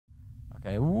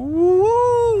Okay.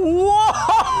 Whoa!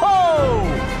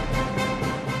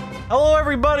 Hello,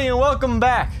 everybody, and welcome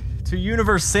back to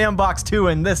Universe Sandbox 2,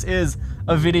 and this is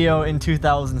a video in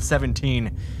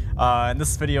 2017. And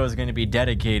this video is going to be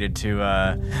dedicated to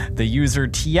the user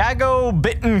Tiago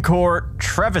Bittencourt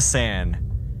Trevisan.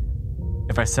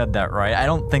 If I said that right. I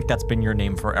don't think that's been your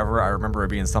name forever. I remember it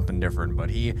being something different, but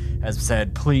he has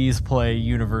said, please play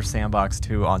Universe Sandbox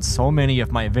 2 on so many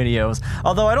of my videos.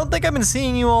 Although I don't think I've been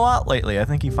seeing you a lot lately. I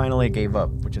think he finally gave up,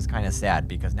 which is kind of sad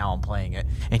because now I'm playing it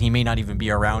and he may not even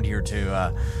be around here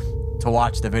to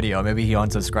watch the video. Maybe he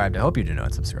unsubscribed. I hope you did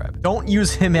not unsubscribe. Don't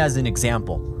use him as an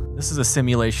example. This is a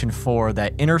simulation for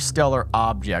that interstellar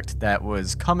object that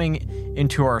was coming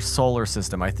into our solar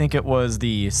system. I think it was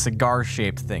the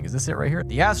cigar-shaped thing. Is this it right here?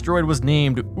 The asteroid was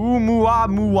named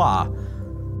Oumuamua.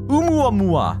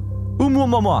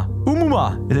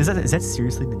 Is that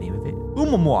seriously the name of it?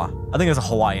 Oumuamua. I think it's a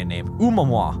Hawaiian name.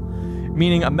 Oumuamua,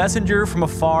 meaning a messenger from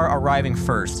afar arriving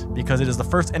first, because it is the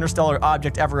first interstellar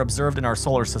object ever observed in our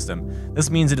solar system.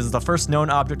 This means it is the first known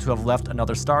object to have left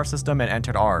another star system and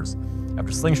entered ours.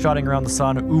 After slingshotting around the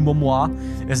sun,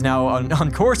 Oumuamua is now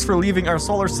on course for leaving our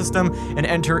solar system and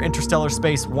enter interstellar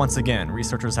space once again.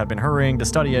 Researchers have been hurrying to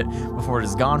study it before it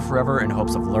is gone forever in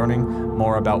hopes of learning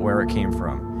more about where it came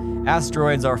from.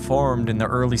 Asteroids are formed in the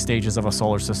early stages of a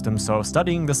solar system, so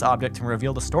studying this object can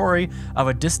reveal the story of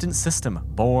a distant system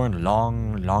born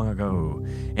long, long ago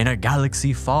in a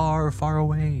galaxy far, far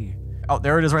away. Oh,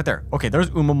 there it is right there. Okay, there's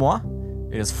Oumuamua.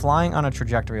 It is flying on a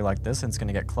trajectory like this, and it's going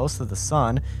to get close to the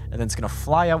sun, and then it's going to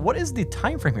fly out. What is the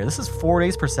time frame here? This is 4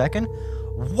 days per second.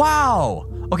 Wow.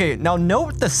 Okay, now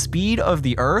note the speed of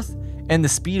the Earth and the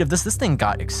speed of this. This thing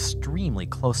got extremely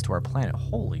close to our planet.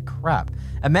 Holy crap.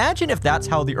 Imagine if that's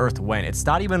how the Earth went. It's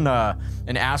not even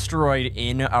an asteroid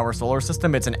in our solar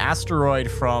system. It's an asteroid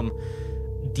from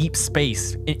deep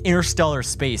space, interstellar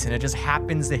space, and it just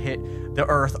happens to hit the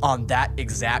Earth on that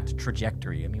exact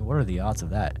trajectory. I mean, what are the odds of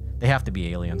that? They have to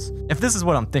be aliens. If this is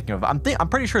what I'm thinking of, I'm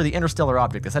pretty sure the interstellar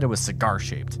object, they said it was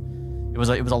cigar-shaped. It was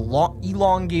a long,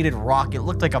 elongated rock. It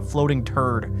looked like a floating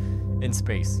turd in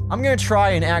space. I'm gonna try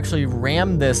and actually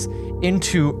ram this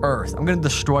into Earth. I'm gonna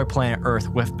destroy planet Earth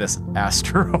with this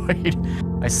asteroid.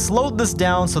 I slowed this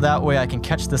down so that way I can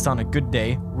catch this on a good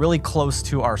day, really close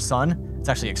to our sun. It's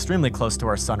actually extremely close to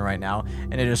our sun right now,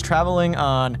 and it is traveling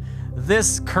on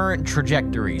this current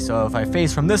trajectory. So if I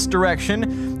face from this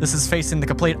direction, this is facing the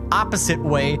complete opposite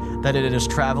way that it is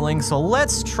traveling. So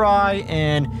let's try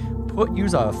and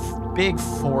use a big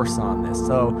force on this.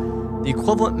 So the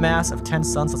equivalent mass of 10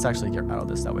 suns. Let's actually get out of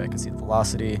this. That way I can see the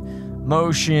velocity.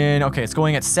 Motion. Okay, it's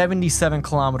going at 77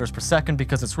 kilometers per second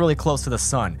because it's really close to the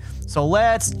sun. So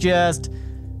let's just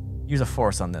use a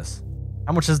force on this.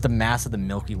 How much is the mass of the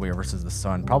Milky Way versus the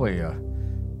sun? Probably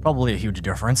a huge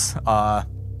difference.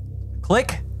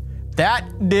 Click.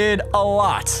 That did a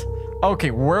lot. Okay,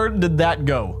 where did that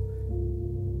go?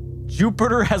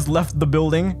 Jupiter has left the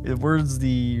building. Where is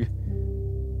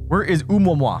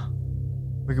Oumuamua?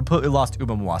 We completely lost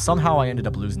Oumuamua. Somehow I ended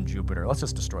up losing Jupiter. Let's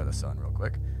just destroy the sun real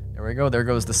quick. There we go. There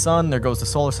goes the sun. There goes the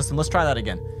solar system. Let's try that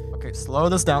again. Okay, slow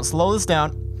this down. Slow this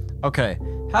down. Okay,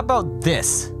 how about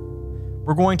this?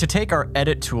 We're going to take our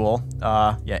edit tool.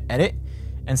 Edit.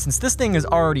 And since this thing is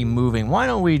already moving, why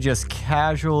don't we just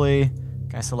casually,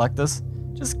 can I select this?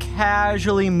 Just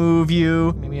casually move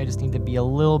you. Maybe I just need to be a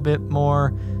little bit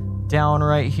more down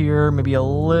right here. Maybe a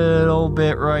little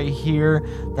bit right here.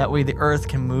 That way the Earth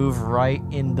can move right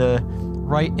in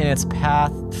its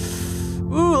path.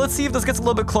 Ooh, let's see if this gets a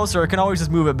little bit closer. I can always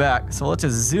just move it back. So let's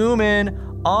just zoom in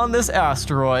on this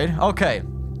asteroid. Okay,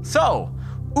 so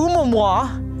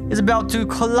Oumuamua is about to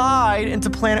collide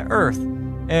into planet Earth.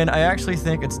 And I actually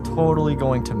think it's totally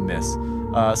going to miss.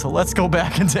 So let's go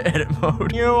back into edit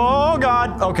mode. Oh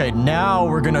God. Okay, now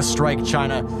we're gonna strike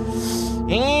China.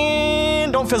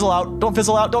 And don't fizzle out. Don't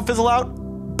fizzle out. Don't fizzle out.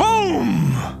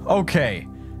 Boom! Okay,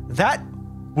 that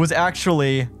was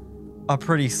actually a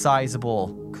pretty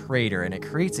sizable crater, and it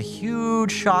creates a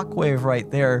huge shockwave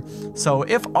right there. So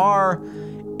if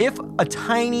a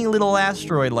tiny little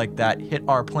asteroid like that hit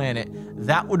our planet,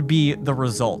 that would be the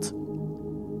result.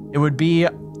 It would be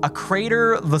a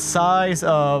crater the size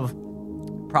of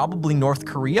probably North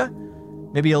Korea,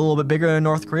 maybe a little bit bigger than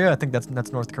North Korea. I think that's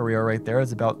North Korea right there.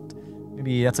 It's about,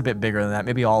 maybe that's a bit bigger than that,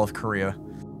 maybe all of Korea.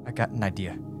 I got an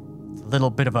idea. It's a little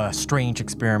bit of a strange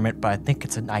experiment, but I think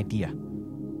it's an idea.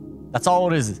 That's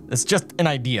all it is. It's just an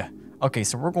idea. Okay,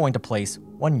 so we're going to place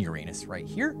one Uranus right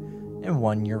here and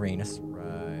one Uranus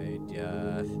right,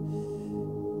 I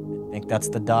think that's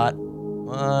the dot.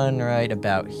 One right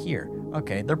about here.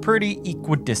 Okay, they're pretty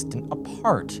equidistant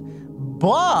apart.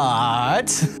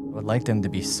 But would like them to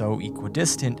be so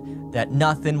equidistant that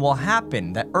nothing will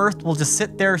happen, that Earth will just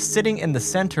sit there sitting in the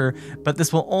center, but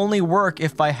this will only work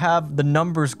if I have the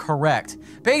numbers correct.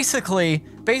 Basically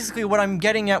what I'm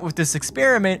getting at with this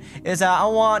experiment is that I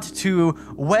want to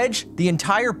wedge the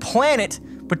entire planet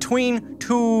between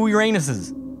two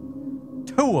Uranuses.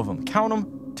 Two of them, count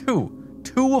them,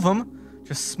 two of them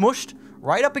just smushed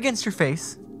right up against your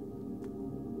face.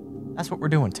 That's what we're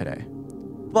doing today.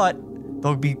 But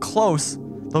they'll be close,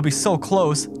 they'll be so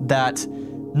close that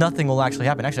nothing will actually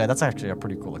happen. Actually, that's actually a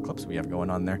pretty cool eclipse we have going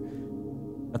on there.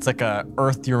 That's like a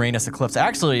Earth-Uranus eclipse.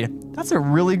 Actually, that's a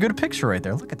really good picture right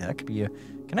there. Look at that. That could be a...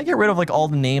 Can I get rid of like all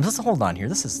the names? Let's hold on here.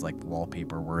 This is like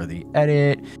wallpaper worthy.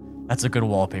 Edit. That's a good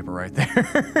wallpaper right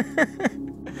there.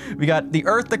 We got the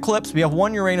Earth eclipse. We have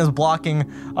one Uranus blocking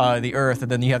the Earth, and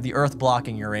then you have the Earth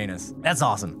blocking Uranus. That's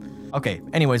awesome. Okay,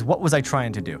 anyways, what was I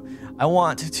trying to do? I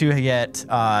want to get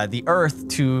the Earth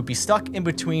to be stuck in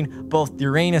between both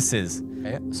Uranuses.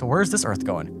 Okay, so where's this Earth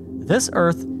going? This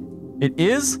Earth, it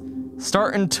is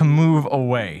starting to move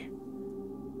away.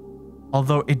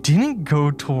 Although it didn't go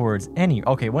towards any...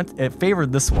 Okay, it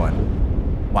favored this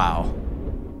one. Wow.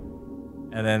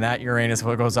 And then that Uranus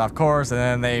goes off course, and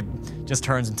then they just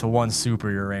turns into one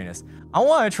super Uranus. I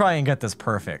want to try and get this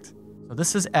perfect. So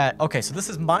this is at... Okay, so this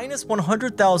is minus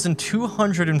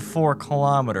 100,204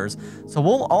 kilometers.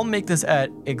 So I'll make this at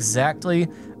exactly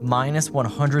minus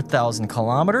 100,000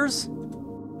 kilometers.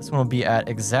 This one will be at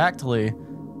exactly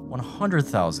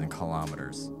 100,000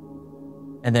 kilometers.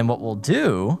 And then what we'll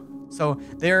do... So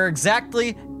they're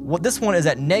exactly... This one is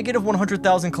at negative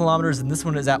 100,000 kilometers, and this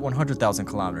one is at 100,000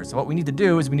 kilometers. So what we need to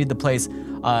do is we need to place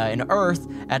an Earth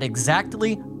at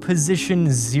exactly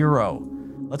position 0.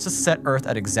 Let's just set Earth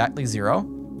at exactly 0.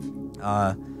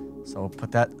 So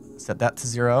set that to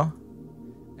 0,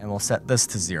 and we'll set this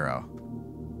to 0.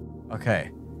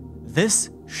 Okay,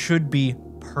 this should be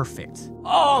perfect.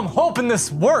 Oh, I'm hoping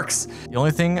this works. The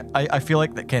only thing I feel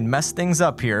like that can mess things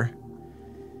up here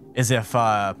is if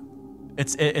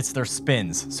it's their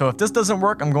spins. So if this doesn't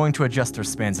work, I'm going to adjust their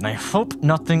spins, and I hope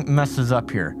nothing messes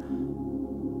up here.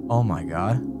 Oh my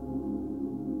god.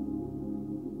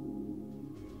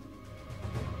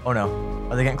 Oh no.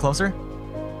 Are they getting closer?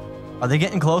 Are they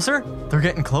getting closer? They're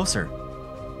getting closer.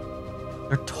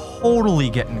 They're totally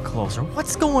getting closer.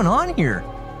 What's going on here?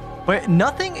 But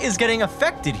nothing is getting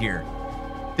affected here.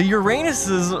 The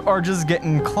Uranuses are just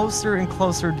getting closer and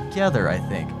closer together, I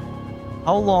think.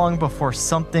 How long before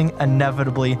something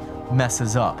inevitably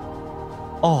messes up?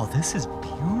 Oh, this is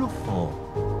beautiful.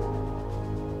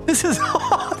 This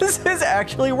is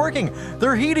actually working.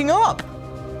 They're heating up.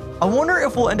 I wonder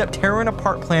if we'll end up tearing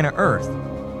apart planet Earth.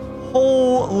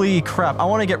 Holy crap. I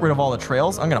want to get rid of all the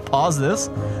trails. I'm going to pause this.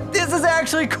 This is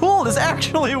actually cool. This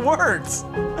actually works.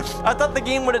 I thought the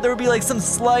game there would be like some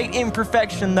slight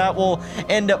imperfection that will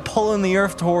end up pulling the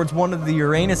Earth towards one of the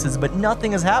Uranuses, but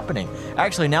nothing is happening.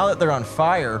 Actually, now that they're on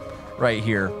fire right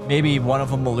here, maybe one of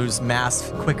them will lose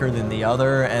mass quicker than the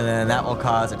other, and then that will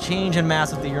cause a change in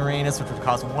mass of the Uranus, which would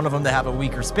cause one of them to have a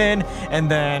weaker spin,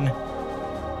 and then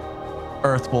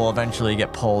Earth will eventually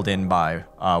get pulled in by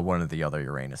one of the other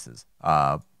Uranuses.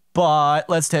 But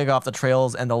let's take off the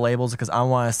trails and the labels because I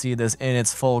want to see this in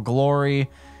its full glory.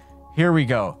 Here we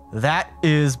go. That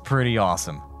is pretty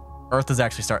awesome. Earth is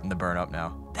actually starting to burn up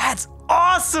now. That's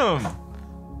awesome!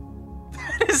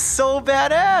 That is so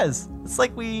badass. It's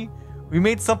like we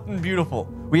made something beautiful.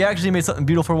 We actually made something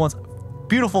beautiful for once.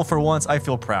 Beautiful for once. I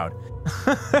feel proud.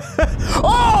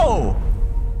 Oh!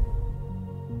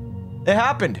 It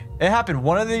happened. It happened.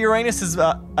 One of the Uranuses,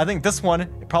 I think this one,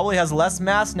 it probably has less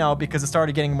mass now because it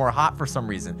started getting more hot for some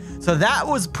reason. So that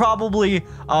was probably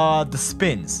the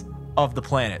spins of the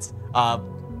planets. I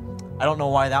don't know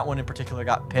why that one in particular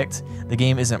got picked. The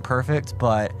game isn't perfect,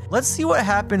 but let's see what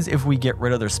happens if we get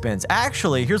rid of their spins.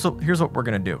 Actually, here's what we're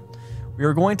gonna do. We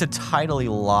are going to tidally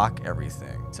lock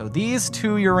everything. So these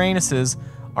two Uranuses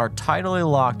are tidally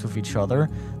locked with each other.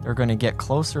 They're going to get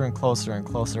closer and closer and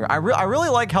closer. I really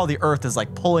like how the Earth is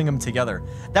like pulling them together.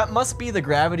 That must be the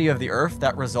gravity of the Earth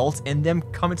that results in them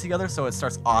coming together, so it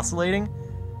starts oscillating.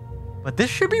 But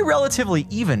this should be relatively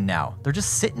even now. They're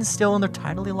just sitting still and they're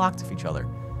tidally locked with each other.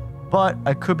 But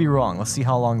I could be wrong. Let's see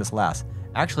how long this lasts.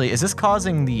 Actually, is this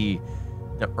causing the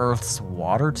Earth's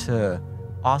water to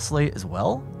oscillate as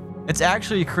well? It's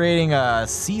actually creating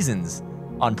seasons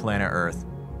on planet Earth.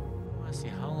 Let's see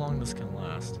how long this can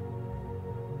last.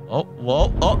 Oh,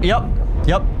 whoa, oh,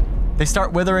 yep. They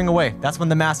start withering away. That's when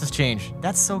the masses change.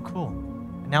 That's so cool.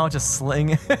 And now it's just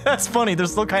sling. That's funny. They're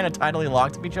still kind of tidally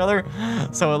locked to each other.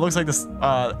 So it looks like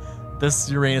this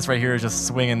Uranus right here is just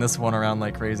swinging this one around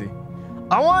like crazy.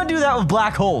 I want to do that with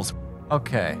black holes.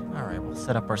 Okay, all right, we'll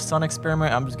set up our sun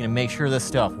experiment. I'm just gonna make sure this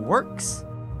stuff works.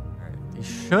 All right, they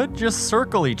should just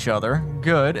circle each other.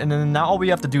 Good, and then now all we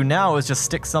have to do now is just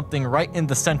stick something right in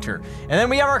the center. And then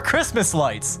we have our Christmas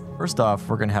lights. First off,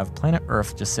 we're gonna have planet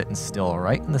Earth just sitting still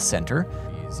right in the center.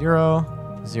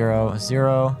 0, 0,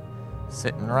 0,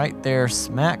 sitting right there,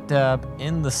 smack dab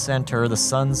in the center. The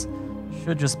suns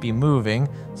should just be moving.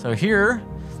 So here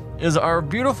is our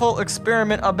beautiful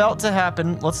experiment about to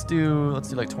happen. Let's do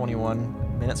like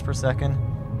 21 minutes per second.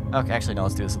 Okay, actually no,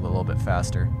 let's do this a little bit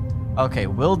faster. Okay,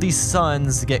 will these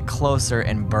suns get closer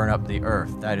and burn up the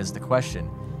Earth? That is the question.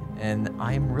 And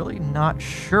I'm really not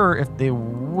sure if they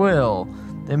will.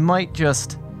 They might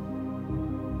just...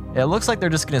 It looks like they're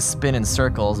just gonna spin in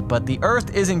circles, but the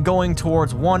Earth isn't going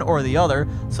towards one or the other.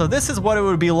 So this is what it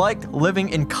would be like living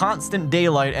in constant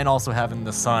daylight and also having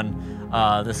the sun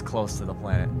this close to the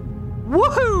planet.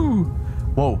 Woohoo!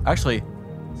 Whoa, actually,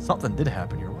 something did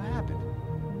happen here. What happened?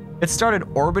 It started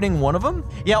orbiting one of them?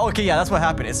 Yeah, okay, yeah, that's what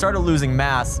happened. It started losing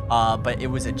mass, but it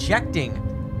was ejecting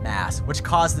mass, which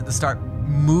caused it to start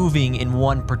moving in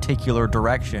one particular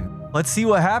direction. Let's see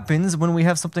what happens when we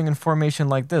have something in formation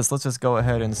like this. Let's just go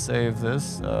ahead and save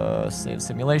this. Save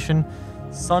simulation.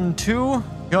 Sun 2,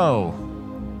 go.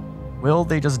 Will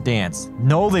they just dance?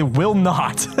 No, they will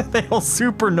not. They'll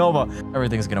supernova.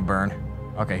 Everything's gonna burn.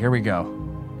 Okay, here we go.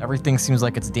 Everything seems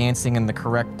like it's dancing in the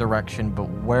correct direction, but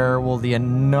where will the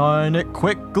none? It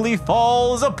quickly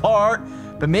falls apart.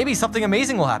 But maybe something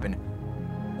amazing will happen.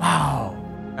 Wow.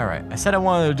 All right, I said I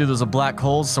wanted to do this with black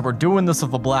holes, so we're doing this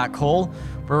with a black hole.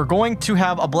 We're going to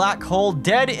have a black hole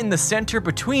dead in the center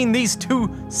between these two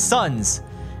suns,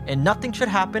 and nothing should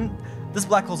happen. This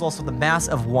black hole is also the mass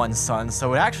of one sun,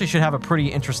 so it actually should have a pretty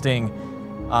interesting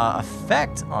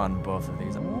effect on both of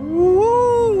these.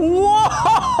 Whoa!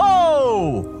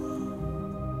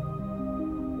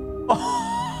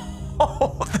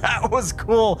 Oh, that was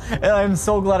cool, and I'm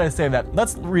so glad I saved that.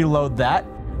 Let's reload that.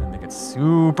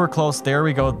 Super close. There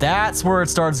we go. That's where it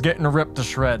starts getting ripped to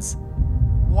shreds.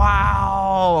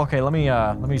 Wow. Okay, let me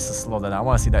just slow that down. I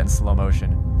want to see that in slow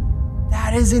motion.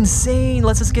 That is insane.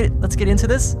 Let's get into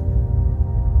this.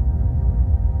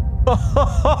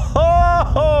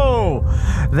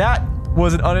 That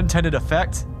was an unintended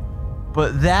effect,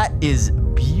 but that is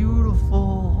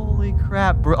beautiful. Holy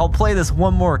crap. I'll play this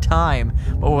one more time,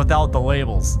 but without the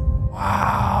labels.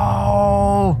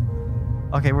 Wow.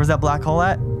 Okay, where's that black hole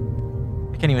at?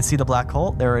 Can't even see the black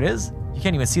hole. There it is. You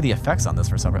can't even see the effects on this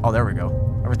for some reason. Oh, there we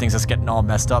go. Everything's just getting all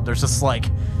messed up. There's just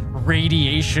like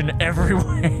radiation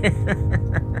everywhere.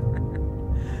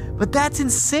 But that's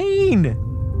insane.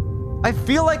 I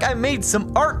feel like I made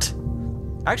some art.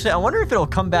 Actually, I wonder if it'll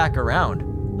come back around.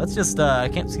 Let's just, I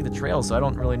can't see the trail, so I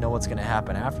don't really know what's gonna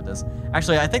happen after this.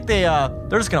 Actually, I think they're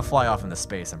just gonna fly off into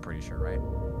space, I'm pretty sure, right?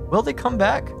 Will they come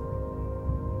back?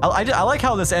 I like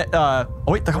how this, oh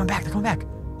wait, they're coming back,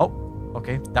 Oh.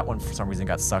 Okay, that one for some reason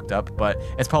got sucked up, but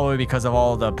it's probably because of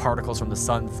all the particles from the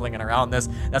sun flinging around this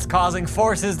that's causing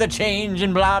forces to change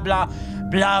and blah, blah,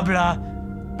 blah, blah,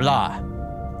 blah.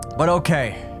 But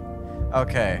okay.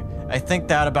 I think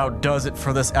that about does it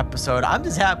for this episode. I'm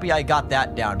just happy I got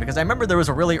that down because I remember there was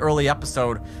a really early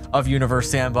episode of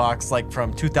Universe Sandbox, like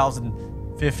from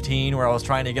 2015, where I was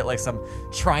trying to get like some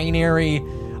trinary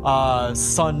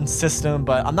sun system,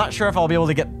 but I'm not sure if I'll be able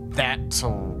to get that,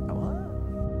 so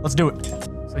let's do it.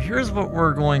 So here's what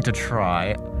we're going to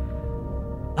try.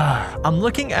 I'm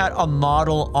looking at a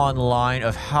model online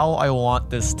of how I want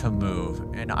this to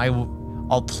move, and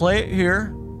I'll play it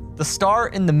here. The star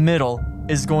in the middle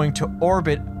is going to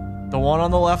orbit the one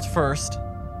on the left first,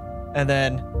 and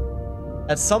then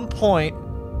at some point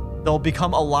they'll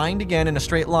become aligned again in a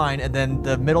straight line, and then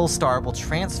the middle star will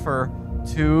transfer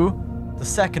to the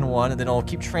second one, and then it'll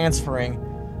keep transferring.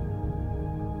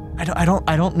 I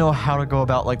don't know how to go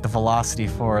about like the velocity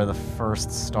for the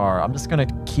first star. I'm just gonna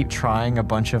keep trying a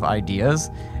bunch of ideas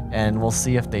and we'll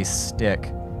see if they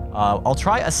stick. I'll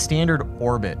try a standard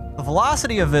orbit. The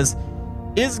velocity of this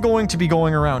is going to be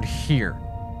going around here.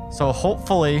 So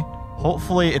hopefully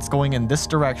it's going in this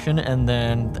direction and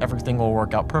then everything will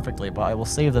work out perfectly, but I will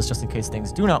save this just in case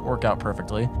things do not work out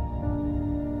perfectly.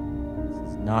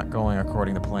 Not going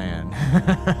according to plan.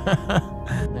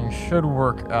 They should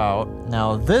work out.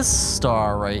 Now this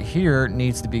star right here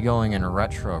needs to be going in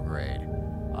retrograde.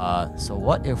 So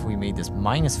what if we made this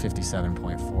minus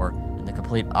 57.4 in the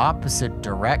complete opposite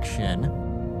direction?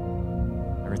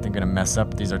 Everything gonna mess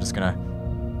up. These are just gonna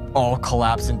all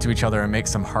collapse into each other and make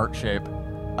some heart shape.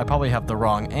 I probably have the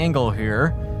wrong angle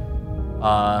here.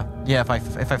 Yeah, if I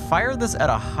fire this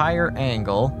at a higher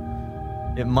angle,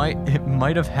 it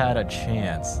might have had a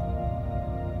chance.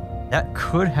 That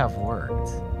could have worked.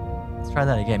 Let's try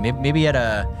that again. Maybe at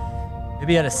a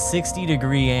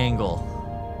 60-degree angle.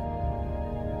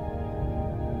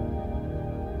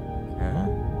 Okay.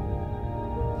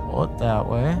 Pull it that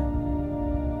way.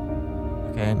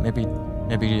 Okay, maybe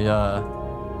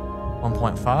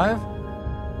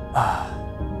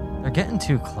 1.5. They're getting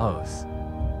too close.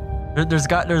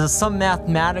 There's some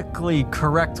mathematically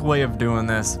correct way of doing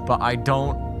this, but I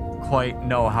don't quite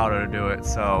know how to do it.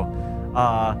 So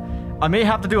I may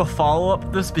have to do a follow-up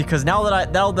of this, because now that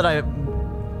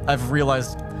I've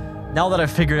realized, now that I've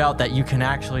figured out that you can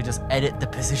actually just edit the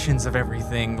positions of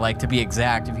everything, like to be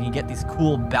exact, if you can get these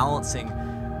cool balancing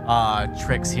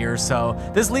tricks here. So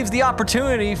this leaves the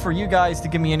opportunity for you guys to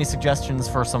give me any suggestions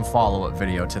for some follow-up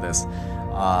video to this.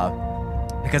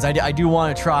 Because I do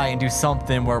want to try and do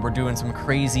something where we're doing some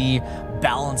crazy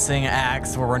balancing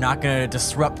acts where we're not going to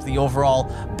disrupt the overall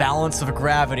balance of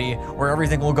gravity, where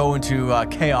everything will go into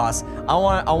chaos. I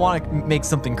want to make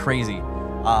something crazy,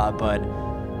 but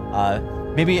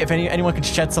maybe if anyone can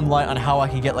shed some light on how I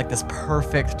can get like this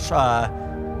perfect,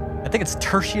 I think it's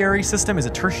tertiary system. Is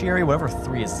it tertiary? Whatever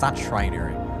 3 is. It's not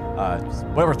trinary.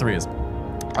 Whatever 3 is.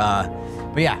 But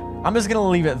yeah. I'm just gonna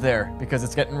leave it there because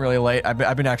it's getting really late.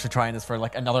 I've been actually trying this for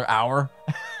like another hour.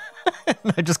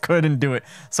 And I just couldn't do it.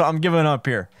 So I'm giving up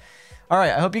here. All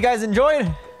right, I hope you guys enjoyed,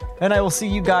 and I will see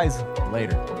you guys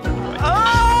later.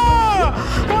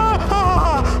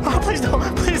 Please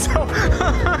don't, please don't.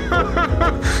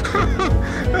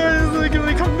 It's making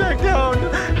me come back down.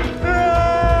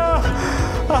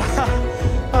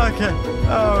 Okay,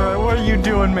 all right, what are you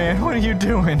doing, man? What are you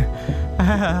doing?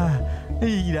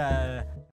 Yeah.